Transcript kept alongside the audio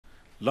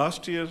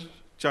Last year,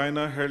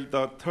 China held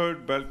the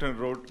third Belt and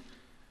Road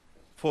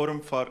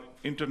Forum for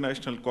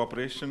International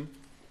Cooperation,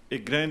 a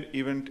grand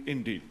event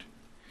indeed.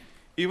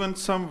 Even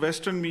some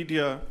Western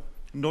media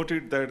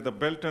noted that the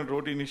Belt and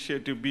Road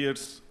Initiative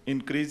bears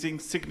increasing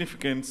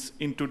significance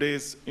in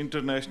today's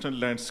international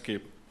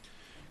landscape.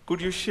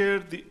 Could you share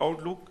the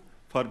outlook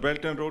for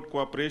Belt and Road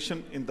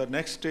cooperation in the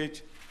next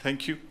stage?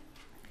 Thank you.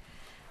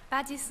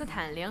 巴基斯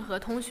坦联合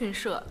通讯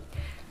社，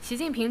习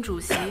近平主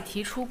席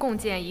提出共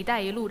建“一带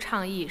一路”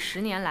倡议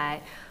10年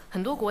来，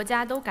很多国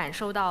家都感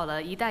受到了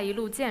“一带一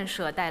路”建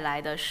设带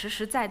来的实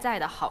实在在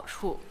的好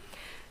处。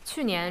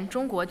去年，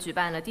中国举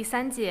办了第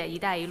3届“一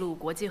带一路”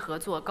国际合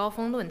作高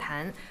峰论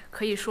坛，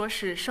可以说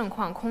是盛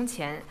况空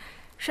前。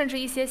甚至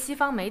一些西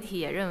方媒体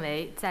也认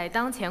为，在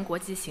当前国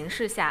际形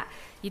势下，“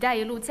一带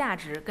一路”价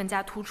值更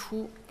加突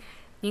出。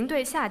您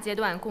对下阶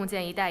段共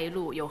建“一带一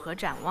路”有何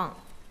展望？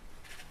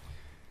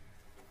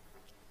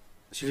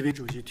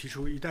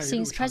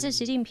 Since President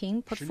Xi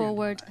Jinping put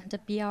forward the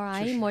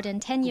BRI more than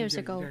 10 years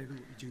ago,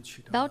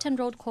 Belt and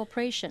Road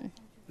cooperation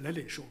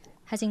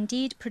has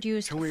indeed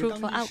produced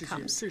fruitful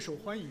outcomes.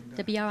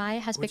 The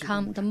BRI has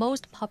become the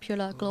most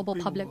popular global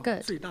public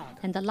good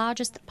and the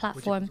largest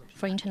platform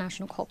for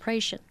international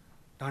cooperation.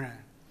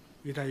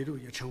 It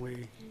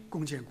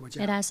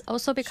has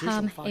also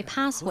become a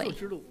pathway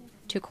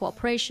to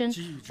cooperation,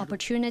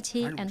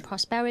 opportunity, and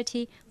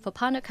prosperity for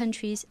partner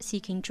countries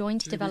seeking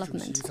joint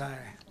development.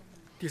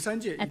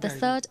 At the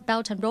third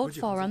Belt and Road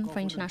Forum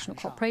for International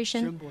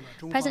Cooperation,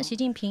 President Xi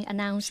Jinping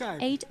announced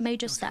 8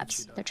 major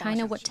steps that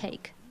China would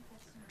take.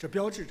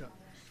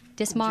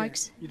 This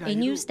marks a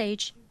new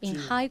stage in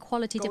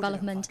high-quality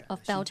development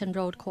of Belt and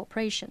Road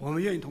cooperation.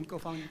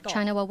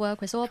 China will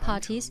work with all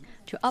parties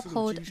to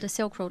uphold the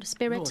Silk Road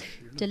spirit,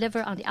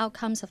 deliver on the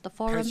outcomes of the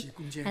forum,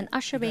 and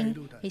usher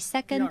in a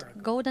second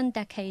golden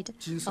decade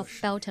of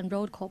Belt and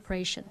Road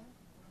cooperation.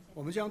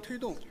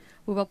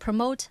 We will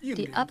promote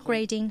the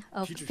upgrading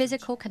of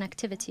physical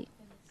connectivity.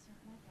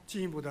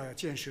 We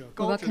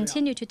will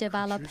continue to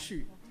develop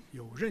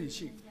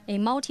a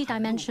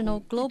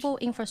multi-dimensional global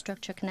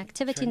infrastructure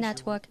connectivity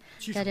network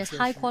that is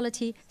high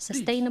quality,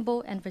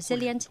 sustainable, and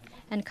resilient,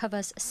 and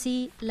covers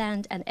sea,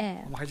 land, and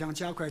air.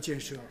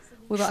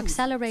 We will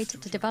accelerate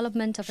the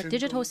development of a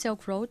digital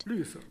Silk Road,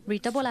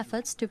 redouble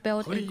efforts to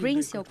build a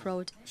green Silk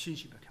Road,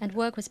 and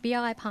work with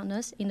BRI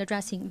partners in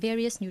addressing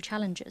various new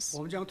challenges.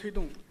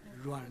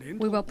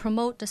 We will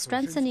promote the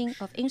strengthening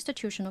of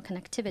institutional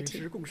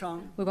connectivity.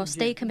 We will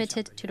stay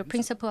committed to the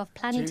principle of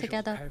planning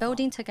together,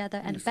 building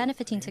together, and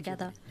benefiting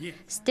together,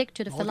 stick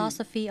to the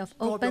philosophy of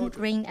open,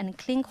 green, and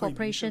clean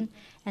cooperation,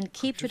 and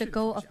keep to the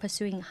goal of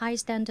pursuing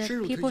high-standard,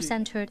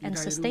 people-centered, and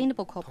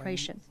sustainable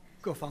cooperation.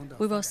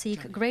 We will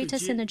seek greater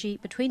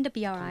synergy between the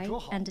BRI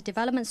and the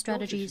development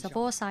strategies of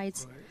all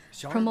sides,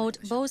 promote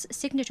both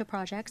signature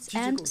projects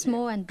and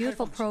small and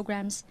beautiful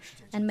programs,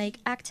 and make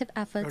active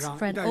efforts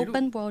for an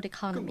open world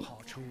economy.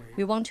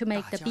 We want to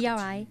make the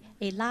BRI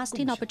a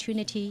lasting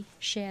opportunity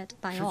shared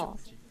by all.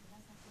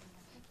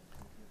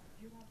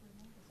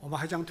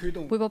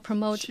 We will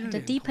promote the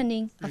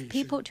deepening of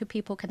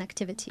people-to-people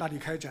connectivity.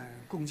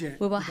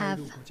 We will have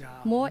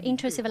more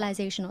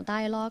inter-civilizational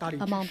dialogue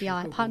among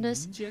BRI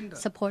partners,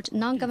 support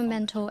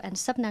non-governmental and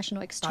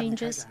subnational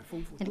exchanges,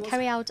 and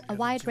carry out a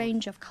wide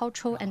range of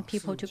cultural and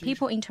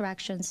people-to-people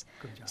interactions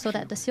so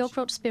that the Silk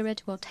Road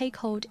spirit will take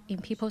hold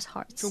in people's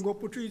hearts.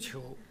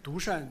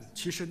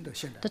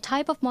 The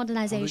type of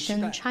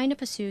modernization China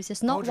pursues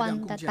is not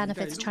one that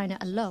benefits China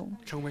alone.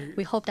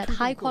 We hope that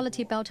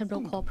high-quality Belt and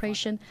Road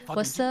cooperation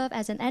will serve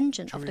as an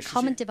engine of the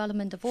common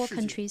development of all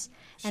countries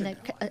and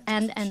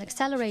an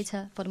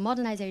accelerator for the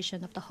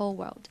modernization of the whole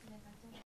world.